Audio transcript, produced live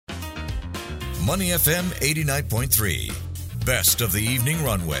Money FM 89.3. Best of the evening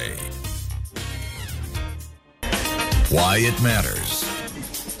runway. Why it matters.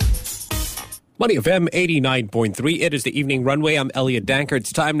 Money FM 89.3. It is the evening runway. I'm Elliot Danker.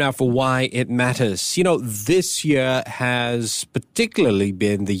 It's time now for Why It Matters. You know, this year has particularly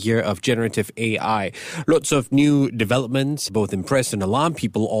been the year of generative AI. Lots of new developments, both impress and alarm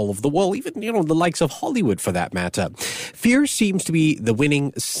people all over the world, even, the likes of Hollywood for that matter. Fear seems to be the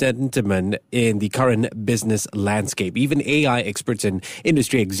winning sentiment in the current business landscape. Even AI experts and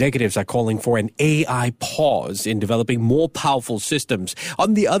industry executives are calling for an AI pause in developing more powerful systems.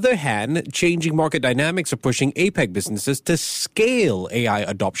 On the other hand, changing market dynamics are pushing APAC businesses to scale AI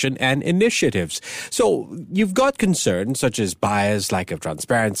adoption and initiatives. So you've got concerns such as bias, lack of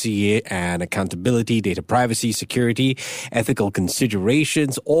transparency and accountability, data privacy, security, ethical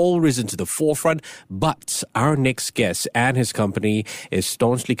considerations, all risen to the forefront. But our next guest and his company is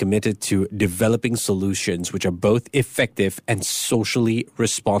staunchly committed to developing solutions which are both effective and socially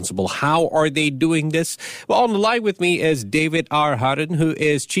responsible. How are they doing this? Well, on the line with me is David R. Harden, who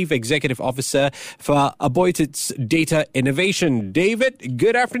is Chief Executive Officer for Aboited's Data Innovation. David,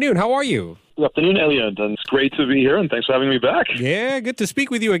 good afternoon. How are you? Good afternoon, Elliot, and it's great to be here, and thanks for having me back. Yeah, good to speak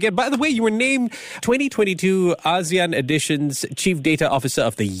with you again. By the way, you were named 2022 ASEAN Edition's Chief Data Officer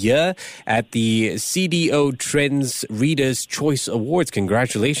of the Year at the CDO Trends Readers' Choice Awards.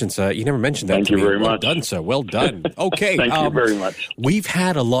 Congratulations, sir. You never mentioned that to me. Thank you very much. Well done, sir. Well done. Okay. Thank you very much. We've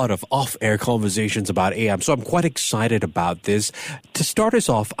had a lot of off-air conversations about AI, so I'm quite excited about this. To start us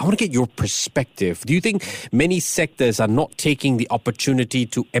off, I want to get your perspective. Do you think many sectors are not taking the opportunity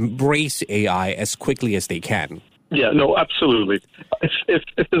to embrace AI as quickly as they can? Yeah, no, absolutely. If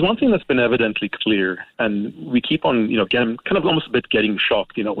there's one thing that's been evidently clear, and we keep on, kind of almost a bit getting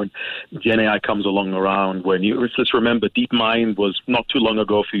shocked, when Gen AI comes along around, let's remember DeepMind was not too long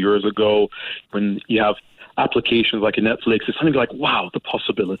ago, a few years ago, when you have applications like a Netflix, it's something like, wow, the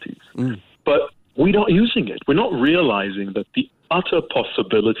possibilities. But we're not using it. We're not realizing that the utter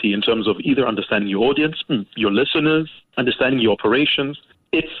possibility in terms of either understanding your audience, your listeners, understanding your operations.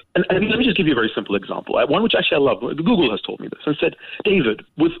 And let me just give you a very simple example. One which actually I love. Google has told me this and said, David,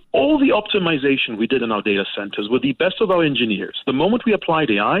 with all the optimization we did in our data centers, with the best of our engineers, the moment we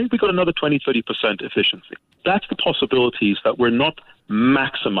applied AI, we got another 20, 30% efficiency. That's the possibilities that we're not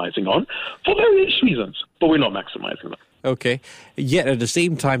maximizing on for various reasons, but we're not maximizing them. Okay. Yet at the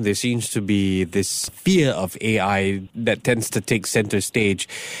same time, there seems to be this fear of AI that tends to take center stage.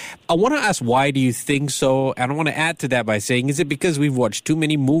 I want to ask, why do you think so? And I want to add to that by saying, is it because we've watched too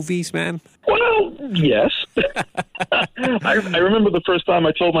many movies, man? Well, yes. I remember the first time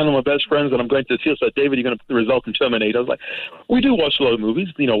I told one of my best friends that I'm going to see, said, David, you're going to result in Terminator. I was like, we do watch a lot of movies.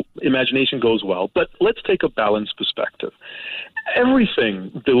 Imagination goes well. But let's take a balanced perspective.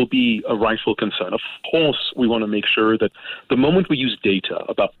 Everything, there will be a rightful concern. Of course, we want to make sure that the moment we use data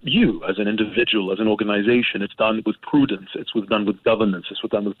about you as an individual, as an organization, it's done with prudence, it's done with governance, it's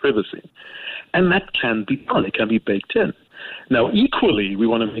done with privacy. And that can be done. It can be baked in. Now, equally, we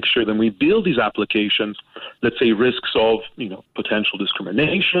want to make sure that when we build these applications, let's say risks of, potential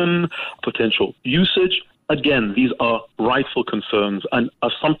discrimination, potential usage. Again, these are rightful concerns and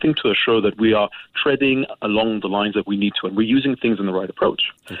are something to assure that we are treading along the lines that we need to, and we're using things in the right approach.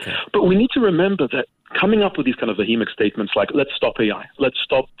 Okay. But we need to remember that coming up with these kind of vehemic statements like, let's stop AI, let's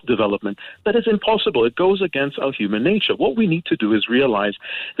stop development, that is impossible. It goes against our human nature. What we need to do is realize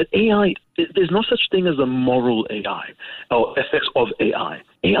that AI, there's no such thing as a moral AI or ethics of AI.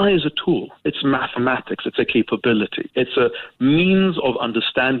 AI is a tool. It's mathematics. It's a capability. It's a means of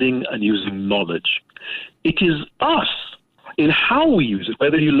understanding and using knowledge. It is us in how we use it,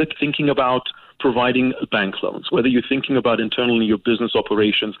 whether you're thinking about providing bank loans, whether you're thinking about internally your business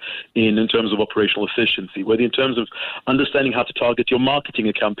operations in terms of operational efficiency, whether in terms of understanding how to target your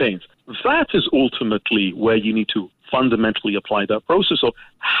marketing campaigns. That is ultimately where you need to fundamentally apply that process of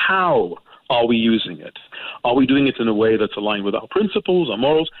how are we using it? Are we doing it in a way that's aligned with our principles, our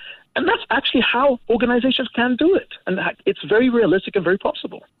morals? And that's actually how organizations can do it. And it's very realistic and very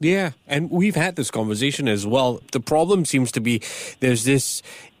possible. Yeah, and we've had this conversation as well. The problem seems to be there's this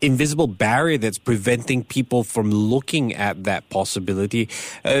invisible barrier that's preventing people from looking at that possibility.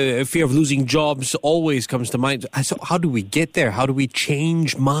 Fear of losing jobs always comes to mind. So how do we get there? How do we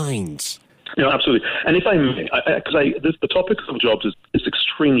change minds? Absolutely. And if I may, because the topic of jobs is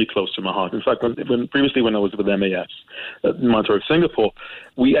extremely close to my heart. In fact, previously when I was with MAS, Monetary of Singapore,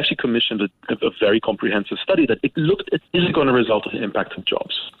 we actually commissioned a very comprehensive study that it looked at, is it going to result in the impact of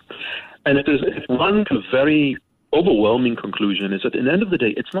jobs? And one kind of very overwhelming conclusion is that at the end of the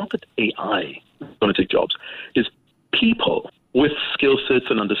day, it's not that AI is going to take jobs. It's people with skill sets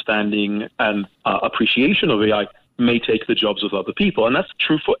and understanding and appreciation of AI may take the jobs of other people. And that's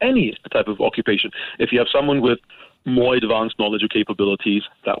true for any type of occupation. If you have someone with more advanced knowledge or capabilities,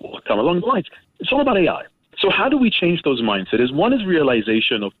 that will come along the lines. It's all about AI. So how do we change those mindsets? One is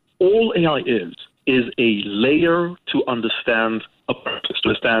realization of all AI is a layer to understand a purpose, to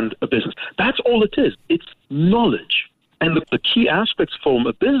understand a business. That's all it is. It's knowledge. And the key aspects from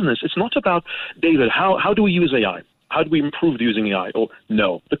a business, it's not about, David, how do we use AI? How do we improve using AI? Or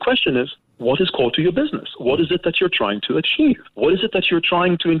no. The question is, what is core to your business? What is it that you're trying to achieve? What is it that you're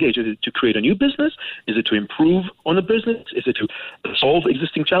trying to engage? Is it to create a new business? Is it to improve on a business? Is it to solve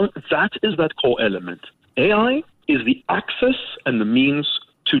existing challenges? That is that core element. AI is the access and the means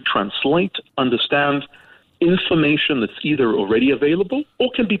to translate, understand information that's either already available or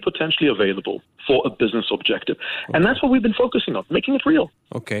can be potentially available for a business objective. Okay. And that's what we've been focusing on, making it real.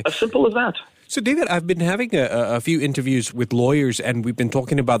 Okay. As simple as that. So, David, I've been having a few interviews with lawyers, and we've been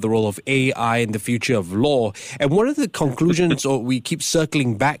talking about the role of AI in the future of law. And one of the conclusions we keep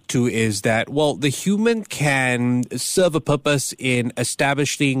circling back to is that, well, the human can serve a purpose in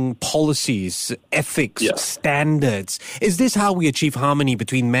establishing policies, ethics, standards. Is this how we achieve harmony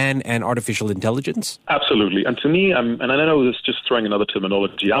between man and artificial intelligence? Absolutely. And to me, and I know this is just throwing another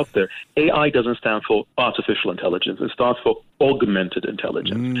terminology out there, AI doesn't stand for artificial intelligence. It stands for augmented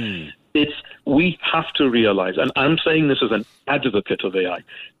intelligence. We have to realize, and I'm saying this as an advocate of AI,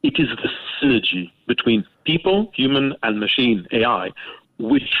 it is the synergy between people, human, and machine, AI,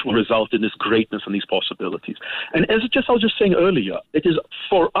 which will result in this greatness and these possibilities. And as I was just saying earlier, it is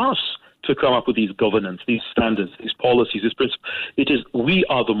for us to come up with these governance, these standards, these policies, these principles. We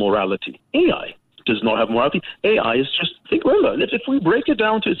are the morality. AI does not have morality. AI is just, remember, if we break it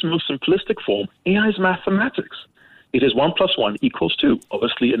down to its most simplistic form, AI is mathematics. It is 1 + 1 = 2,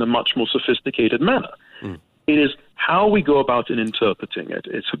 obviously in a much more sophisticated manner. It is how we go about in interpreting it.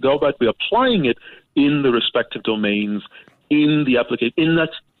 It's how we're applying it in the respective domains, in the application, in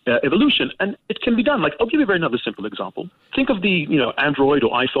that evolution. And it can be done. Like, I'll give you another simple example. Think of the Android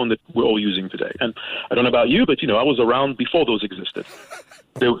or iPhone that we're all using today. And I don't know about you, but I was around before those existed.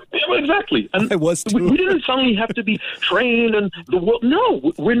 Exactly. And I was too. We didn't suddenly have to be trained and the world.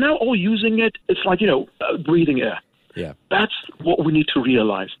 No, we're now all using it. It's like, breathing air. Yeah. That's what we need to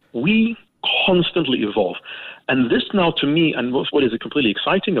realize. We constantly evolve. And this now, to me, and what is completely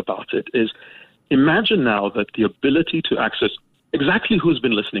exciting about it is, imagine now that the ability to access exactly who's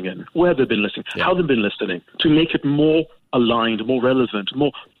been listening in, where they've been listening, how they've been listening, to make it more aligned, more relevant,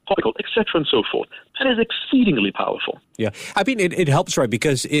 more topical, etc. and so forth. That is exceedingly powerful. Yeah. I mean, it helps, right?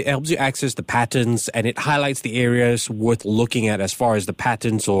 Because it helps you access the patterns and it highlights the areas worth looking at as far as the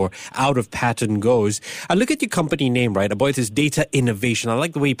patterns or out of pattern goes. I look at your company name, right? About it says data innovation. I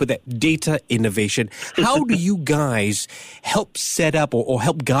like the way you put that, data innovation. How do you guys help set up or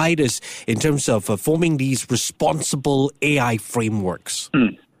help guide us in terms of forming these responsible AI frameworks?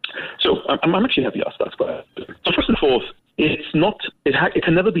 So I'm actually happy you asked that question. So first and foremost, it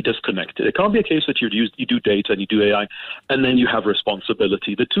can never be disconnected. It can't be a case that you do data and you do AI and then you have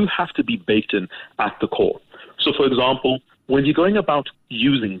responsibility. The two have to be baked in at the core. So, for example, when you're going about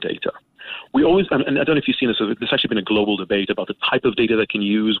using data, we always, and I don't know if you've seen this, there's actually been a global debate about the type of data that can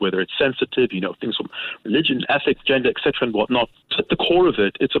use, whether it's sensitive, things from religion, ethics, gender, etc. and whatnot. So at the core of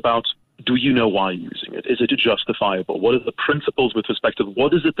it, it's about, do you know why you're using it? Is it justifiable? What are the principles with respect to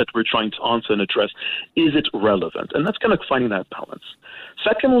what is it that we're trying to answer and address? Is it relevant? And that's kind of finding that balance.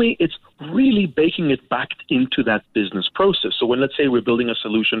 Secondly, it's really baking it back into that business process. So when, let's say, we're building a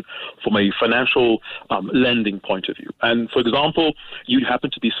solution from a financial lending point of view, and for example, you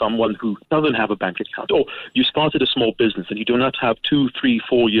happen to be someone who doesn't have a bank account, or you started a small business and you do not have 2, 3,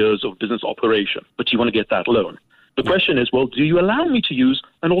 4 years of business operation, but you want to get that loan. The question is, well, do you allow me to use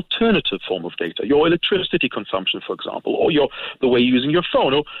an alternative form of data, your electricity consumption, for example, or the way you're using your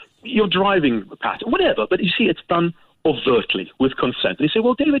phone, or your driving pattern, whatever. But you see, it's done overtly with consent. And you say,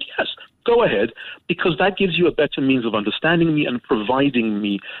 well, David, yes, go ahead, because that gives you a better means of understanding me and providing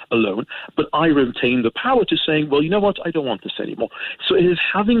me a loan. But I retain the power to saying, well, you know what, I don't want this anymore. So it is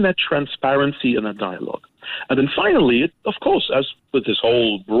having that transparency and that dialogue. And then finally, of course, as with this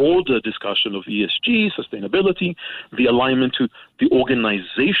whole broader discussion of ESG, sustainability, the alignment to the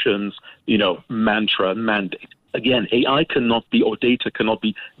organization's, mantra and mandate. Again, AI cannot be, or data cannot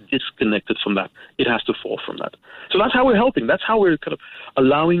be disconnected from that. It has to fall from that. So that's how we're helping. That's how we're kind of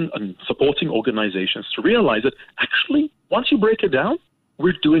allowing and supporting organizations to realize that actually, once you break it down,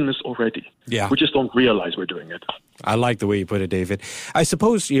 we're doing this already. Yeah. We just don't realize we're doing it. I like the way you put it, David. I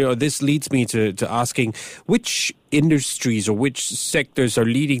suppose, this leads me to asking which industries or which sectors are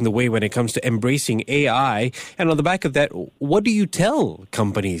leading the way when it comes to embracing AI? And on the back of that, what do you tell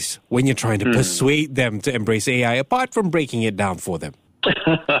companies when you're trying to persuade them to embrace AI, apart from breaking it down for them?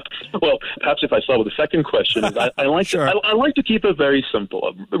 Well, perhaps if I start with the second question, I like I like to keep it very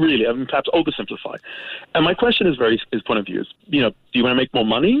simple. Really, perhaps oversimplify. And my question is point of view is, do you want to make more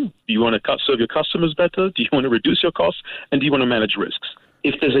money? Do you want to serve your customers better? Do you want to reduce your costs? And do you want to manage risks?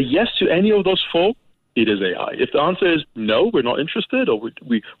 If there's a yes to any of those four, it is AI. If the answer is no, we're not interested, or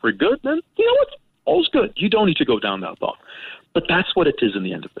we're good, then you know what? All's good. You don't need to go down that path. But that's what it is in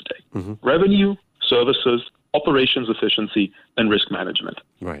the end of the day. Mm-hmm. Revenue, services, operations efficiency, and risk management.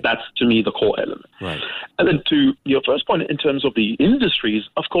 Right. That's, to me, the core element. Right. And then to your first point, in terms of the industries,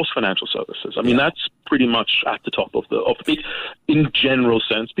 of course, financial services. I mean, that's pretty much at the top of the in general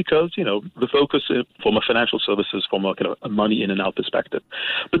sense, because, the focus from a financial services, from a kind of a money in and out perspective.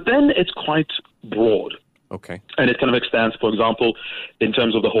 But then it's quite broad. Okay. And it kind of extends, for example, in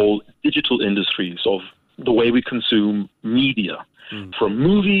terms of the whole digital industries of the way we consume media. From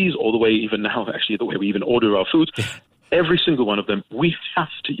movies all the way, even now, actually, the way we even order our food, every single one of them, we have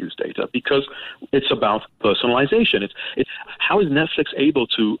to use data because it's about personalization. It's how is Netflix able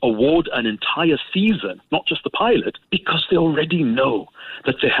to award an entire season, not just the pilot, because they already know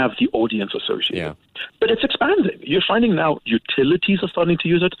that they have the audience associated. Yeah. But it's expanding. You're finding now utilities are starting to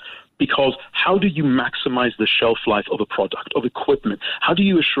use it, because how do you maximize the shelf life of a product, of equipment? How do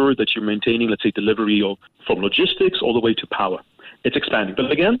you assure that you're maintaining, let's say, delivery from logistics all the way to power? It's expanding.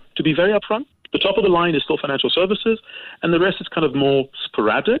 But again, to be very upfront, the top of the line is still financial services, and the rest is kind of more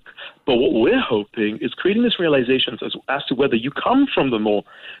sporadic. But what we're hoping is creating this realization as to whether you come from the more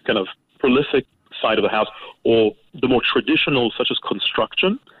kind of prolific side of the house or the more traditional, such as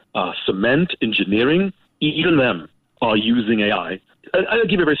construction, cement, engineering, even them are using AI. I'll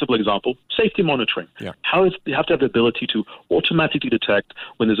give you a very simple example. Safety monitoring. Yeah. You have to have the ability to automatically detect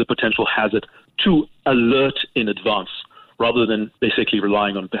when there's a potential hazard to alert in advance, rather than basically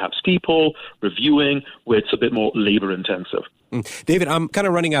relying on perhaps people, reviewing, where it's a bit more labor-intensive. David, I'm kind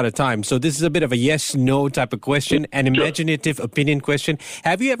of running out of time, so this is a bit of a yes-no type of question, an imaginative opinion question.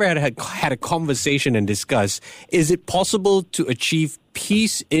 Have you ever had a conversation and discuss, is it possible to achieve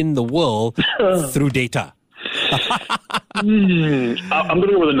peace in the world through data? I'm going to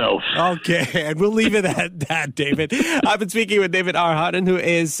go with a no. Okay, and we'll leave it at that, David. I've been speaking with David R. Harden, who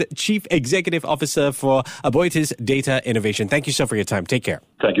is Chief Executive Officer for Aboitiz Data Innovation. Thank you so for your time. Take care.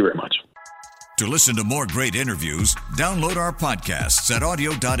 Thank you very much. To listen to more great interviews, download our podcasts at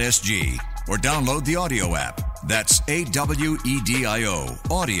audio.sg or download the audio app. That's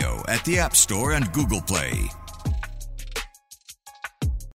AWEDIO, audio at the App Store and Google Play.